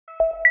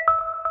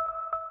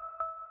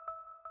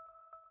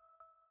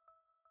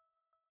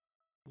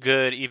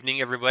Good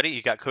evening, everybody.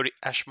 You got Kody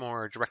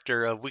Ashmore,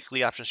 Director of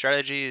Weekly Option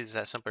Strategies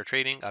at Simpler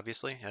Trading,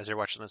 obviously, as you're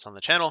watching this on the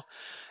channel.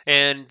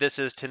 And this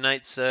is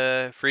tonight's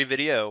free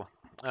video.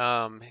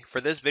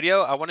 For this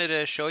video, I wanted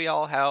to show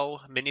y'all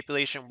how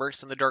manipulation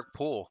works in the dark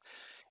pool.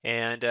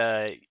 And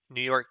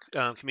New York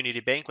Community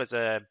Bank was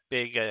a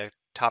big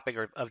topic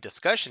of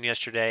discussion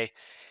yesterday.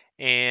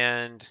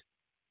 And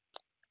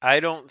I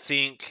don't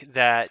think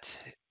that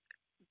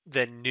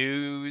the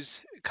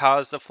news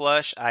caused the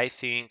flush. I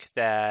think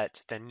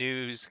that the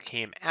news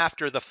came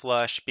after the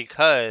flush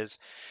because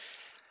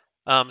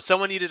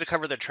someone needed to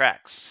cover the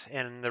tracks.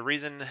 And the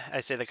reason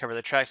I say they cover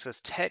the tracks is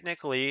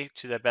technically,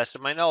 to the best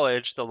of my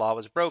knowledge, the law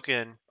was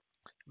broken,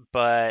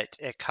 but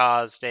it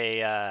caused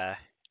I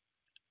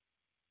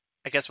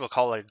guess we'll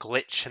call it a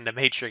glitch in the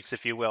matrix,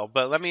 if you will.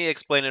 But let me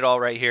explain it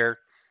all right here.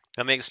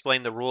 Let me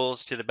explain the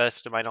rules to the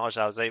best of my knowledge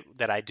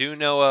that I do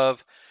know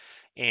of,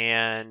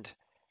 and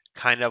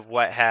kind of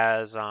what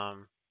has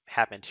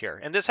happened here.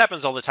 And this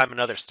happens all the time in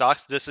other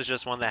stocks. This is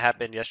just one that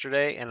happened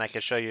yesterday, and I can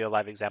show you a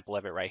live example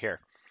of it right here.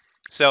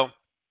 So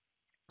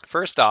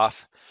first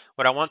off,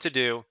 what I want to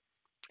do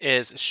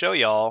is show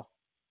y'all.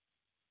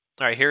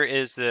 All right, here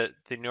is the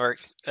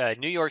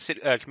New York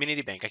City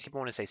Community Bank. I keep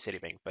wanting to say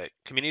Citibank, but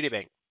Community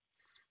Bank.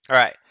 All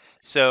right,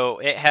 so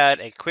it had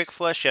a quick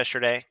flush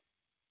yesterday,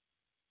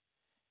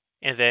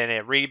 and then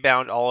it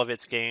rebounded all of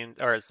its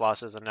gains or its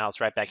losses, and now it's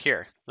right back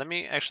here.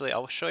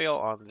 I'll show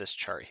y'all on this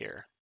chart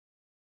here.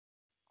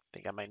 I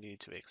think I might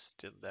need to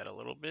extend that a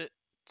little bit.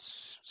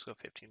 Let's go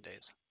 15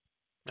 days.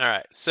 All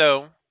right,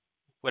 so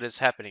what is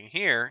happening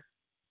here?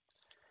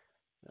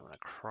 I'm going to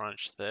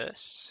crunch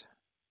this.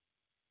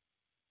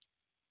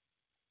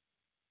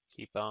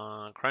 Keep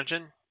on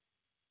crunching.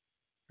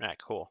 All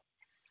right, cool.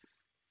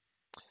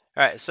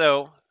 All right,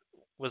 so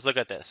let's look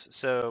at this.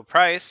 So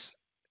price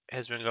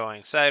has been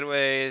going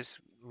sideways,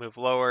 move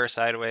lower,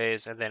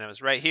 sideways, and then it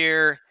was right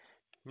here.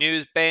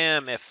 News,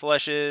 bam, it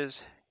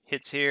flushes,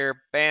 hits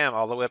here, bam,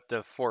 all the way up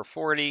to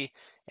 440,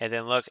 and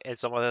then look,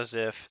 it's almost as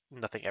if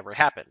nothing ever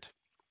happened.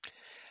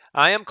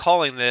 I am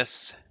calling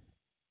this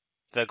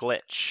the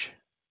glitch.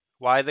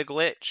 Why the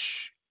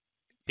glitch?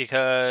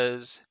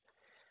 Because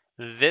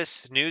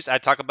this news, I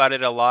talk about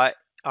it a lot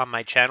on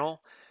my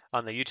channel,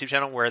 on the YouTube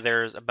channel, where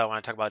there's about when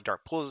I talk about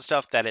dark pools and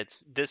stuff, that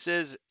this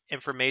is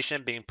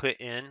information being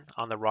put in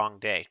on the wrong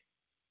day.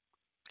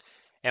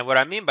 And what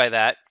I mean by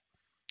that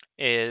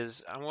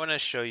is I'm going to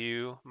show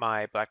you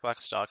my black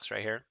box stocks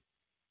right here.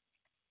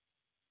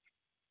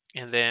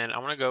 And then I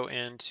want to go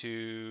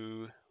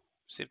into,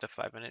 see if the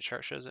 5-minute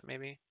chart shows it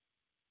maybe.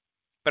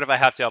 But if I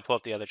have to, I'll pull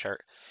up the other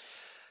chart.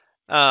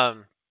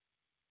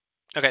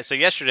 Okay, so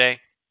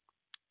yesterday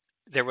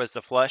there was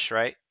the flush,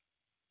 right?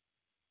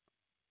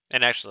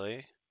 And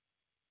actually,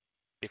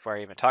 before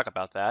I even talk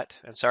about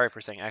that, and sorry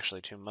for saying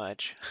actually too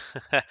much.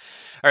 All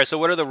right, so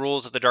what are the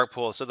rules of the dark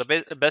pool? So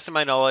the best of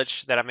my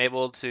knowledge that I'm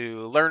able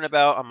to learn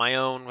about on my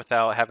own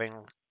without having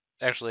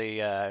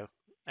actually, I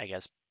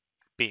guess,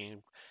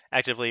 being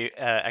actively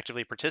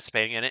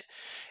participating in it,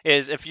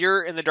 is if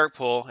you're in the dark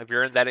pool, if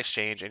you're in that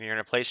exchange and you're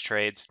going to place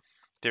trades,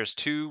 there's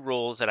two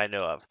rules that I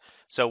know of.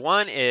 So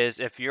one is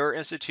if your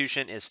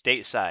institution is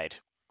stateside,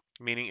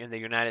 meaning in the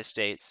United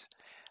States,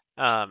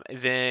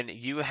 then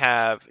you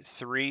have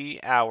 3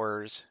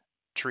 hours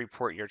to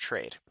report your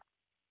trade.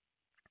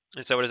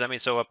 And so what does that mean?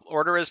 So an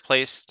order is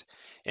placed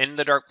in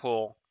the dark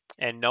pool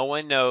and no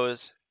one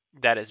knows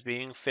that it's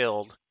being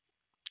filled.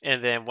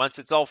 And then once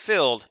it's all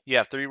filled, you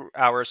have 3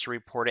 hours to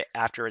report it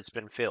after it's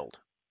been filled.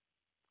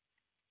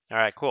 All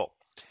right, cool.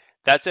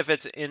 That's if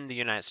it's in the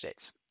United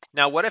States.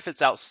 Now, what if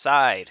it's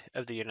outside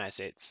of the United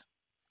States?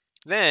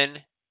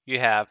 Then you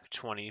have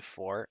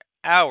 24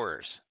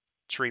 hours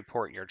to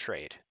report your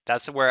trade.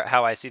 That's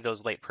how I see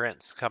those late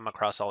prints come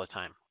across all the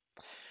time.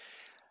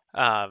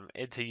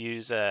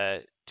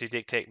 To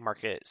dictate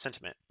market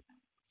sentiment,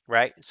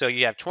 right? So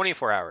you have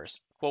 24 hours.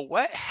 Well,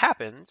 what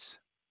happens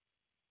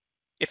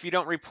if you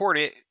don't report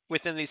it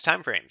within these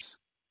time frames?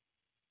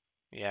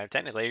 Yeah,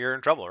 technically you're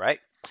in trouble, right?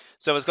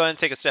 So let's go ahead and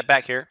take a step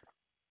back here.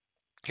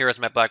 Here is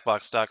my black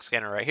box stock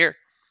scanner right here.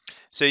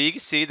 So you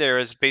can see there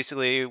is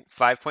basically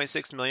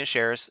 5.6 million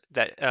shares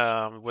that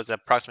was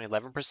approximately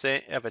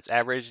 11% of its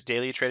average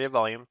daily traded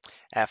volume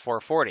at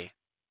 440.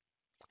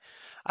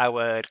 I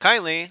would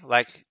kindly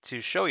like to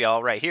show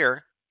y'all right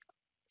here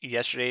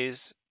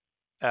yesterday's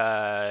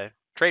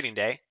trading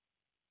day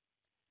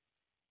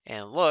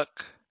and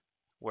look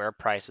where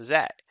price is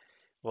at.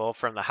 Well,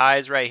 from the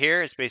highs right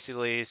here, it's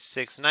basically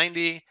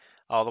 690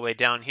 all the way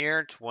down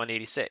here to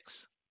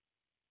 186.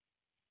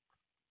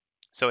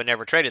 So it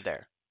never traded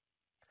there.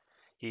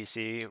 You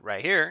see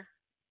right here,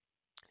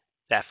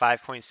 that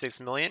 5.6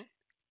 million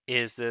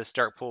is this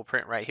dark pool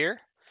print right here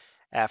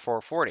at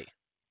 440.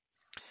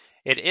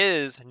 It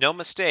is no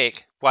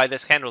mistake why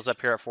this candle's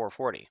up here at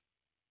 440.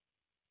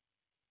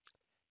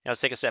 Now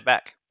let's take a step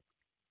back.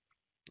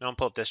 I'm going to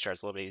pull up this chart.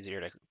 It's a little bit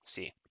easier to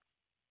see.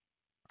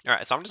 All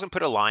right, so I'm just going to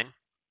put a line.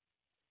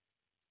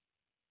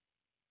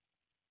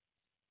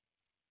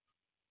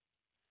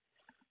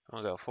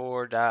 I'm going to go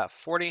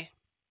 4.40.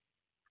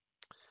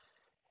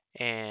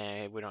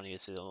 And we don't need to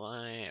see the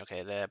line.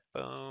 Okay, that,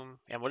 boom.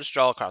 And we'll just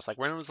draw across. Like,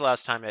 when was the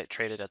last time it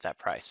traded at that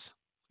price?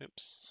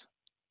 Oops.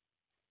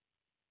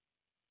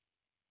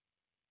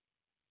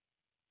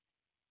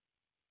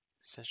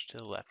 Center to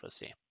the left, let's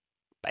see.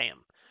 Bam.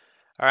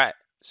 All right,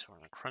 so we're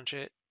gonna crunch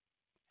it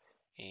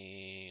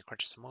and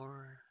crunch it some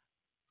more.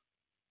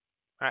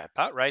 All right,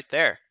 about right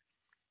there.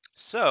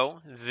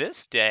 So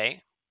this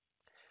day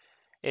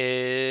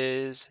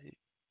is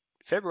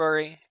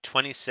February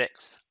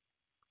 26th.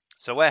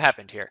 So what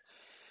happened here?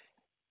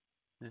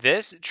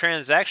 This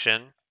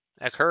transaction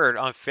occurred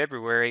on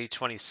February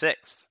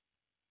 26th.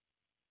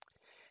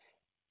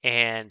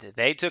 And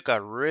they took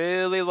a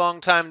really long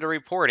time to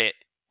report it.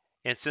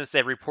 And since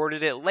they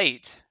reported it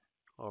late,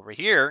 over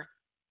here,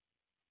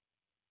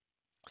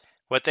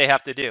 what they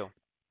have to do,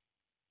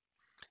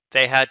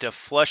 they had to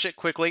flush it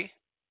quickly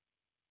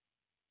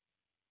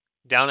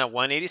down at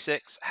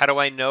 186. How do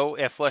I know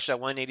it flushed at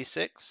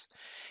 186?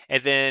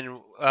 And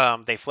then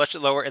they flushed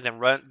it lower and then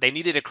run. They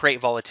needed to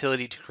create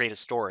volatility to create a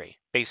story,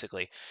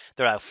 basically.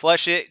 They're like,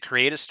 flush it,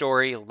 create a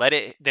story, let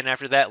it, then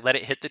after that, let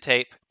it hit the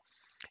tape.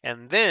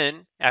 And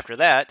then after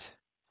that,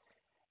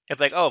 it's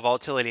like, oh,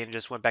 volatility, and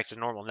just went back to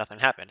normal. Nothing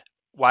happened.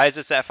 Why is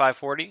this at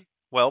 540?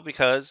 Well,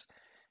 because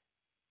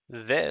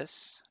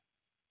this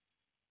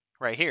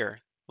right here,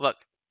 look,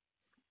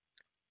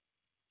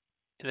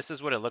 and this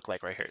is what it looked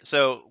like right here.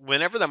 So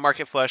whenever the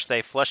market flushed,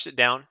 they flushed it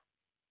down.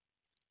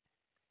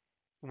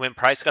 When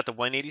price got to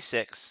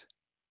 186,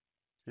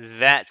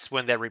 that's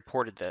when they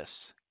reported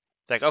this.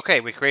 It's like, okay,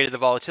 we created the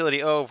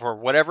volatility. Oh, for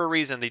whatever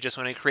reason, they just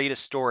want to create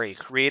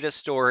a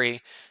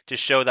story to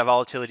show that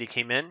volatility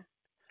came in.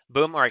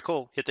 Boom, all right,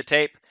 cool, hit the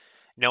tape.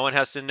 No one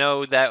has to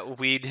know that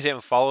we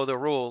didn't follow the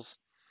rules.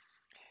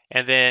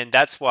 And then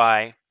that's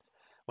why,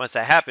 once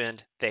that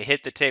happened, they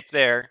hit the tape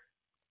there,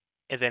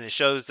 and then it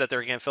shows that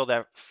they're getting filled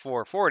at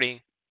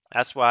 440.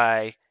 That's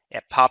why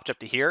it popped up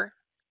to here,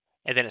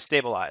 and then it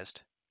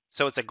stabilized.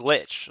 So it's a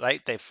glitch,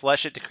 right? They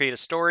flush it to create a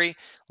story,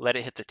 let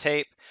it hit the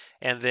tape,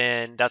 and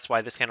then that's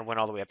why this kind of went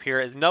all the way up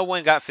here. No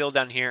one got filled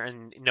down here,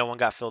 and no one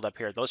got filled up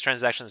here. Those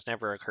transactions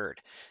never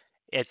occurred.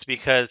 It's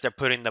because they're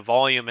putting the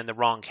volume in the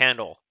wrong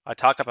candle. I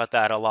talk about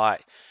that a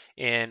lot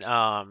in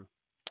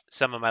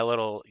some of my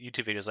little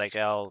YouTube videos, like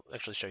I'll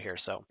actually show here.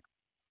 So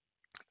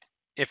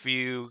if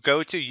you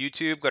go to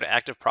YouTube, go to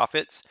Active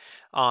Profits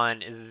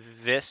on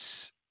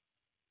this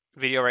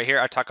video right here,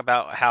 I talk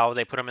about how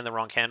they put them in the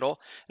wrong candle.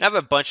 And I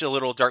have a bunch of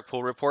little dark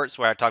pool reports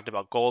where I talked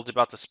about gold's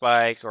about to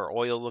spike, or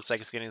oil looks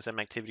like it's getting some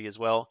activity as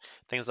well,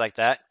 things like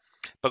that.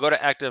 But go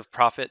to Active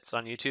Profits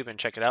on YouTube and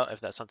check it out if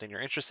that's something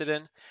you're interested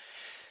in.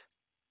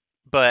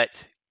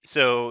 But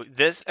so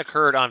this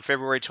occurred on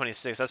February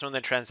 26th. That's when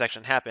the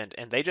transaction happened,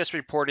 and they just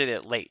reported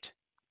it late.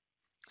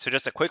 So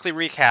just to quickly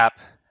recap,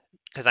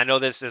 because I know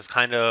this is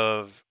kind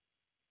of,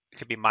 it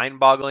could be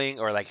mind-boggling,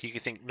 or like you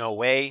could think no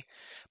way,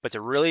 but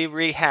to really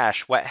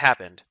rehash what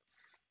happened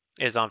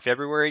is on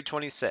February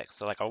 26th.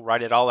 So like I'll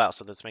write it all out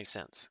so this makes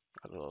sense.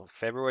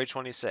 February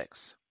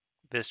 26th,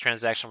 this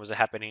transaction was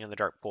happening in the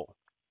dark pool.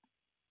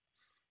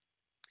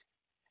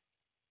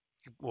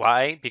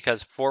 Why?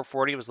 Because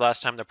 440 was the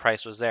last time the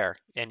price was there,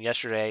 and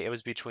yesterday it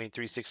was between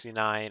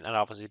 369 and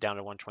obviously down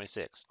to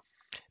 126.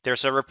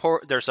 There's a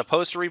report. They're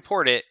supposed to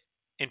report it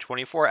in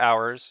 24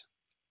 hours,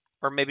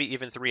 or maybe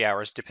even 3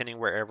 hours, depending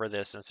wherever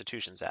this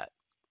institution's at.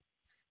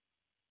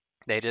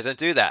 They didn't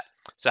do that.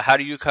 So how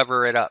do you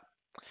cover it up?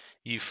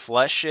 You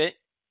flush it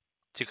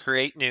to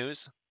create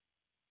news.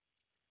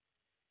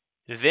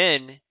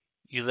 Then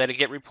you let it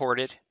get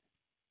reported.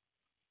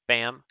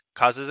 Bam,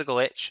 causes a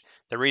glitch.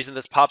 The reason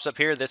this pops up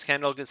here, this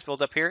candle gets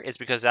filled up here, is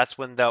because that's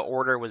when the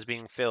order was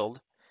being filled.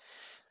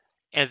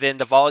 And then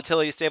the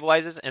volatility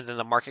stabilizes, and then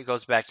the market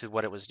goes back to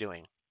what it was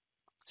doing.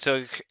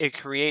 So it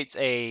creates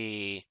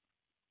and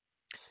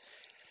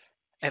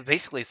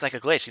basically it's like a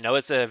glitch.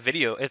 It's a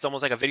video. It's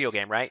almost like a video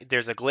game, right?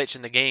 There's a glitch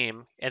in the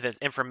game, and the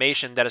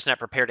information that it's not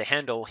prepared to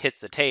handle hits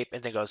the tape,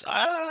 and then goes,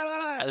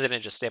 and then it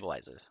just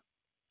stabilizes.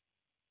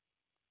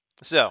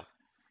 So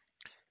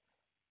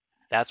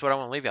that's what I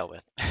want to leave y'all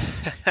with.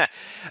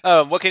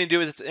 What can you do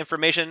with this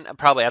information?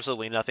 Probably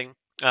absolutely nothing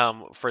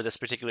for this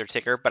particular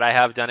ticker, but I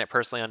have done it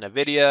personally on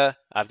NVIDIA.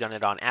 I've done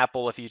it on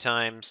Apple a few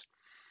times.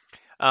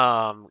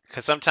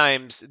 Because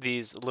sometimes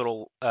these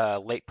little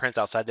late prints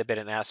outside the bid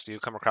and ask do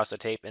come across the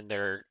tape, and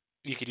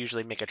you could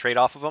usually make a trade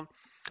off of them.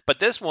 But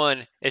this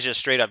one is just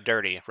straight up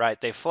dirty, right?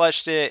 They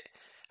flushed it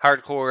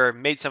hardcore,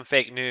 made some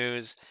fake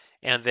news,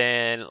 and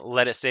then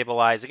let it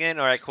stabilize again.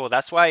 All right, cool.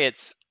 That's why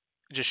it's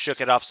just shook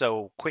it off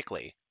so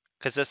quickly,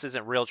 because this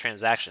isn't real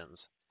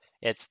transactions.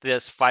 It's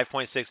this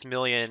 5.6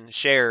 million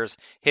shares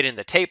hitting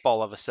the tape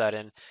all of a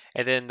sudden,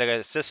 and then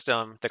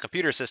the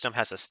computer system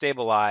has to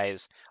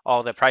stabilize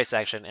all the price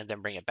action and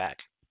then bring it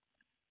back.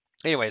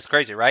 Anyway, it's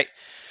crazy, right?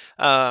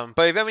 But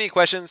if you have any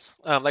questions,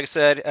 like I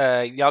said,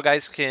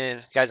 guys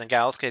and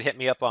gals can hit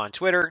me up on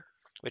Twitter,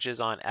 which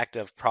is on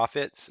Active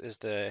Profits is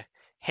the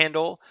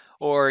handle,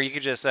 or you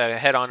could just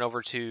head on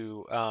over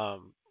to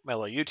my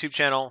little YouTube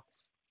channel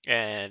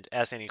and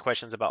ask any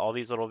questions about all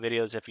these little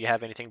videos if you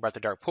have anything about the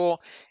dark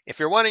pool. If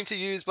you're wanting to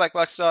use black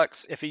box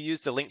stocks, if you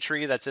use the link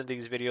tree that's in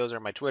these videos or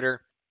my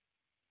Twitter,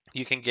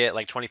 you can get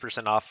like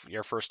 20% off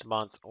your first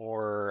month,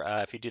 or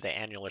if you do the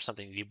annual or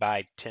something, you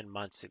buy 10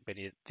 months, but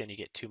then you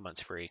get 2 months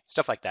free,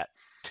 stuff like that.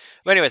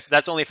 But anyways,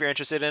 that's only if you're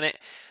interested in it.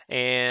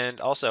 And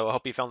also, I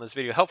hope you found this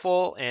video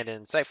helpful and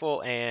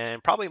insightful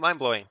and probably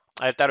mind-blowing.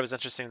 I thought it was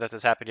interesting that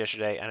this happened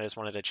yesterday, and I just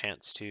wanted a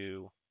chance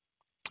to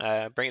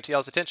bring it to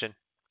y'all's attention.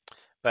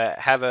 But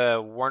have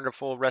a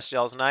wonderful rest of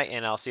y'all's night,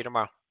 and I'll see you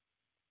tomorrow.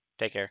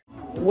 Take care.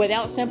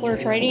 Without simpler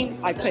trading,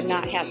 I could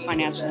not have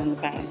financial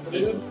independence.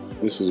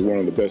 This is one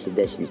of the best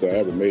investments that I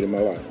ever made in my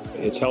life.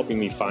 It's helping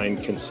me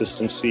find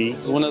consistency.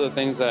 It's one of the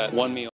things that won me